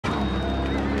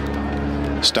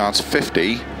Starts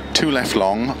 50, 2 left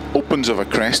long, opens over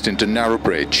crest into narrow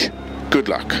bridge. Good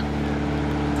luck.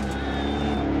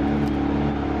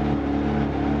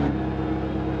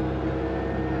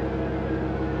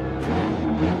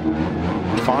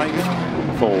 5,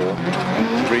 4,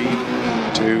 3,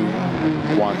 2,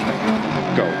 1,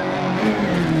 go.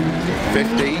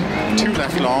 50, 2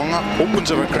 left long,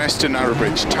 opens over crest to narrow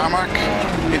bridge tarmac,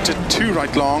 into 2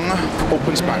 right long,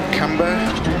 opens back camber,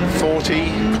 40,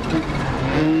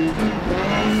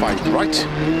 5 right,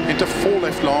 into 4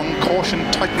 left long, caution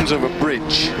tightens over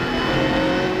bridge,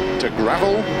 to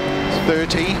gravel,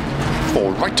 30,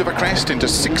 4 right over crest, into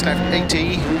 6 left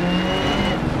 80,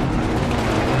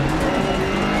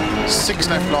 6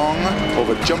 left long,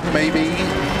 over jump maybe,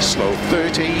 slow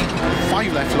 30,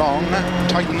 5 left long,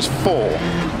 tightens 4,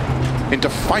 into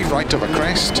 5 right over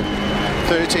crest,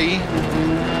 30,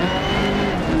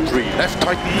 3 left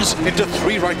tightens, into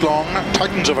 3 right long,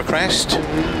 tightens over crest,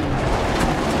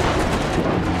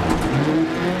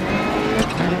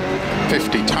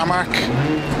 50 tarmac,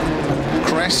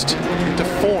 crest, into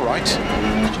 4 right,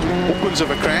 opens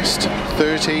over crest,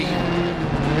 30,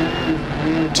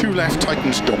 2 left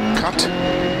tightens don't cut,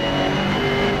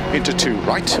 into 2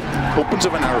 right, opens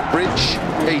over narrow bridge,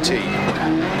 80,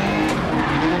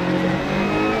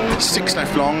 6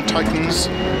 left long tightens,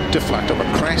 to flat over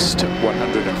crest,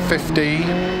 150,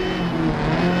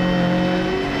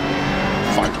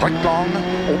 5 right long,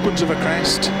 opens over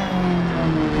crest,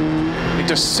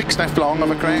 into 6 left long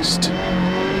over crest,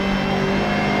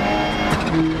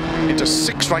 into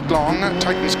 6 right long,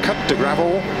 tightens cut to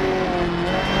gravel,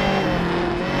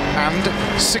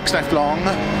 and 6 left long,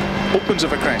 opens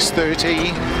over crest,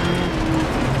 30,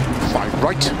 5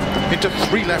 right, into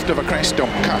 3 left over crest,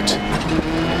 don't cut,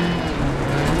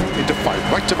 into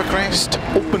 5 right over crest,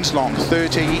 opens long,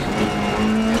 30,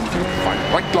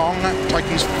 5 right long,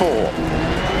 tightens 4,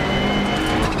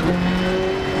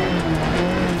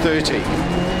 30,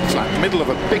 flat middle of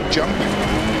a big jump,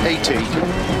 80,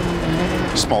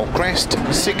 small crest,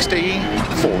 60,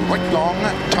 4 right long,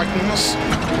 tightens,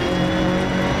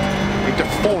 into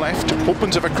 4 left,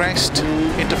 opens over crest,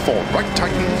 into 4 right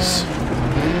tightens,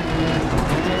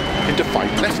 into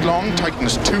 5 left long,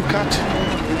 tightens 2 cut,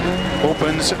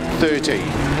 opens 30,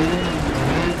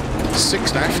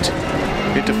 6 left,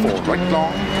 into 4 right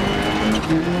long,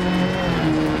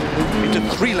 into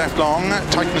 3 left long,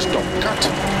 tightens don't cut,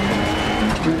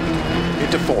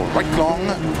 into 4 right long,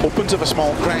 opens over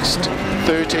small crest,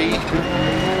 30,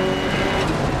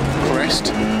 crest,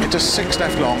 into 6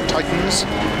 left long, tightens,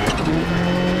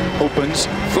 opens,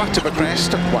 flat over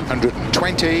crest,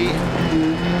 120,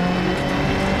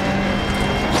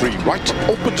 3 right,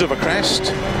 opens over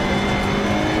crest,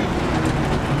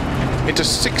 into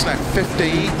 6 left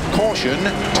 50, caution,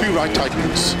 2 right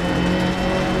tightens,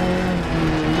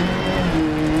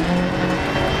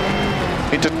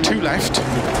 into 2 left,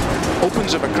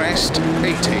 opens over crest,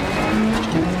 80,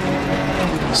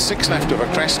 6 left over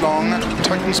crest long,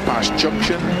 tightens past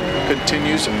junction,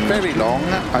 continues very long,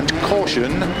 and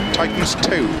caution, tightens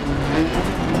 2.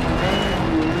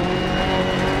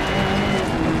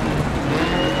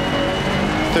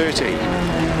 30,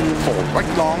 4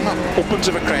 right long, opens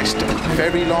over crest,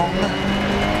 very long,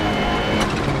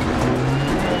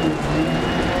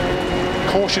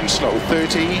 caution slow,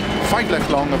 30, 5 left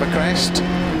long over crest,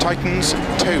 tightens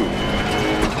 2,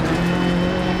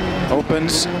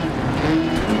 opens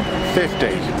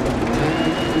 50,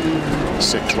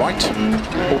 6 right,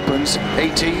 opens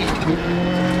 80,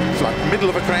 flat middle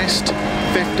of a crest,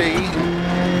 50,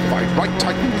 5 right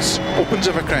tightens, opens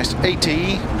over crest,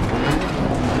 80,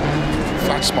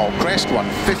 flat small crest,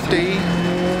 150,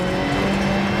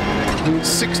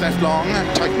 6 left long,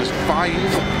 tightens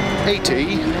 5,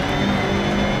 80,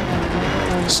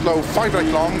 slow 5 right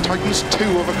long, tightens 2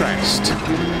 over crest,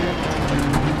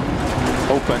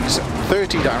 opens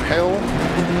 30 downhill,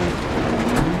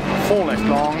 4 left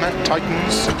long,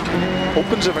 tightens,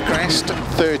 opens over crest,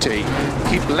 30,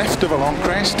 keep left of a long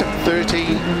crest,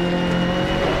 30,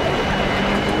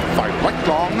 5 right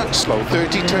long, slow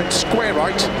 30, turn square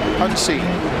right, unseen,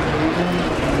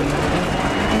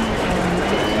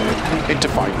 into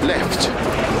 5 left,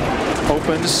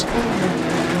 opens,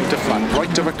 into flat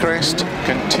right of a crest,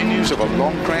 continues over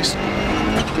long crest,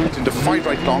 into 5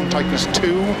 right long, tightens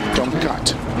 2, don't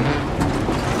cut,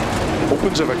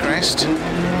 opens over crest,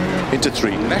 into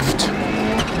 3 left,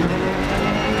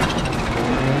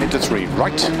 into 3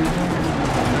 right,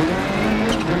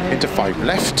 into 5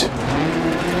 left,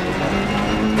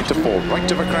 into 4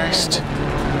 right over crest,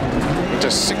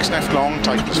 into 6 left long,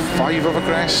 tightens 5 over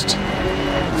crest,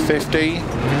 50,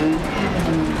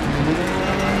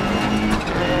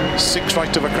 6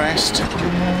 right of a crest,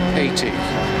 80.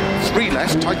 3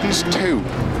 left, tightens 2,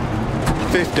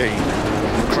 50.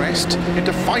 Crest,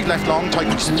 into 5 left long,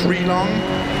 tightens 3 long.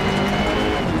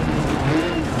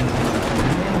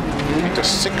 Into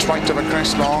 6 right of a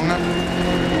crest long.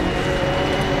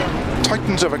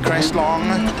 Tightens of a crest long,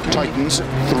 tightens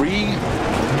 3.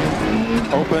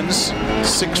 Opens,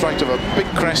 6 right of a big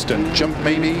crest and jump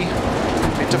maybe.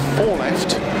 Into 4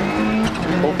 left.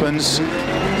 Opens,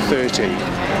 30.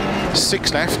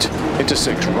 6 left, into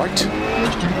 6 right.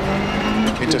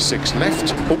 Into 6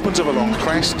 left, opens of a long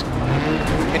crest.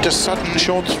 Into sudden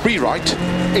short 3 right,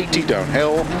 80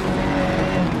 downhill.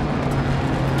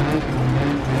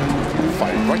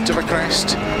 5 right of a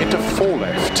crest, into 4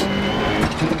 left.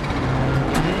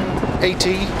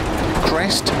 80,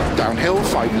 crest, downhill,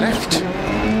 5 left,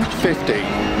 50.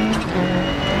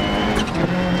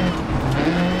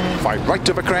 5 right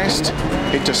of a crest,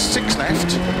 into 6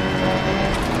 left.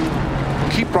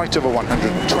 Keep right over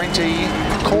 120,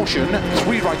 caution,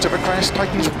 3 right of a crest,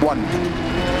 tightens 1.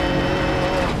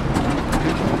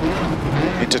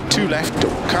 Into 2 left,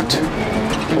 don't cut,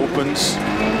 opens,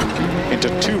 into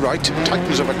 2 right,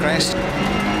 tightens of a crest,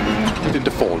 into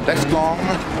 4 left long,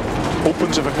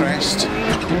 opens of a crest,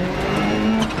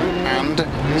 and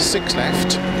 6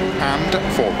 left, and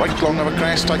 4 right long of a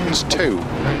crest, tightens 2.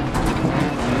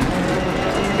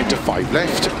 Into 5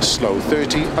 left, slow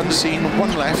 30, unseen,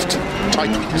 1 left,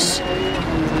 tightens.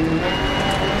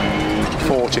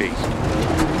 40.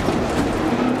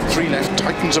 3 left,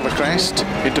 tightens of a crest,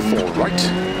 into 4 right.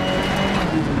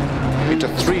 Into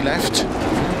 3 left,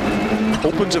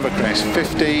 opens of a crest,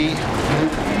 50.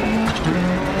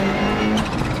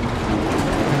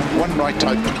 1 right,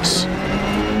 tightens.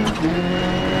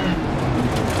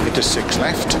 Into 6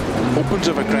 left, opens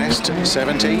of a crest,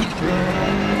 70.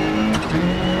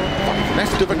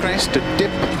 Left of a crest to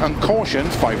dip and caution,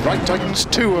 5 right, tightens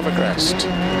 2 of a crest.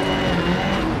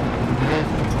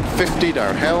 50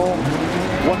 downhill,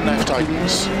 1 left,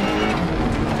 tightens.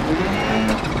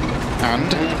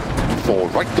 And 4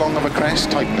 right long of a crest,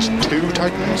 tightens 2,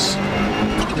 tightens.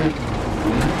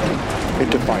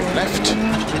 Into 5 left,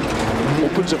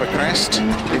 opens of a crest,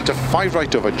 into 5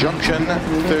 right of a junction,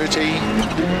 30.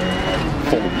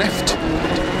 4 left,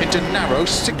 into narrow,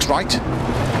 6 right.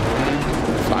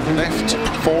 Flat left,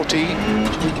 40,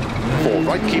 4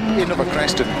 right, keep in of a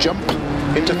crest and jump,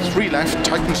 into 3 left,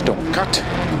 tightens, don't cut,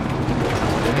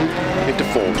 into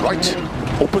 4 right,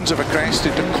 opens of a crest,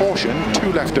 into caution,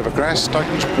 2 left of a crest,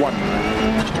 tightens 1,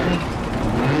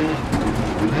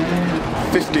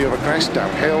 50 of a crest,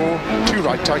 downhill, 2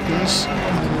 right, tightens,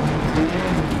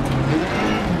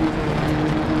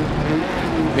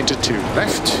 into 2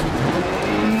 left,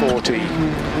 40,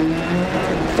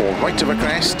 4 right of a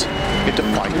crest, into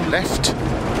 5 left,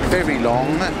 very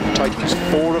long, tightens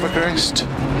 4 of a crest,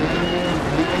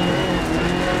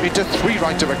 into 3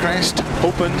 right of a crest,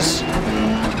 opens,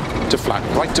 to flat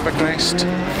right of a crest,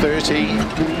 30,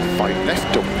 5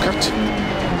 left, don't cut,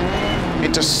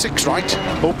 into 6 right,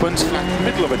 opens, flat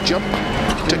middle of a jump,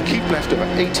 to keep left of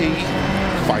a 80,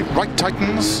 5 right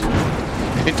tightens,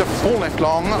 into 4 left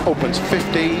long, opens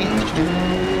 50,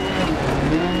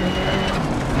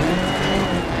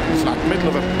 flat middle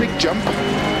of a big jump,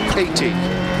 80,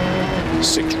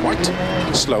 6 right,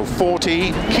 slow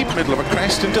 40, keep middle of a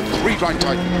crest, into 3 right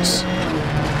tightens,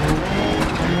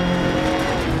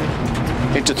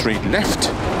 into 3 left,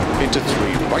 into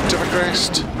 3 right of a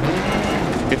crest,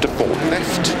 into 4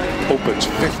 left, opens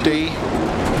 50,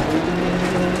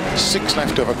 6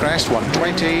 left of a crest,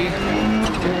 120,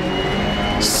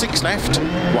 6 left,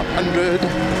 100,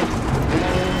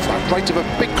 flat right of a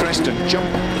big crest and jump,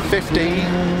 50,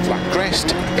 flat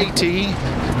crest, 80,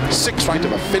 6 right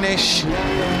of a finish,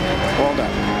 well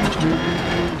done.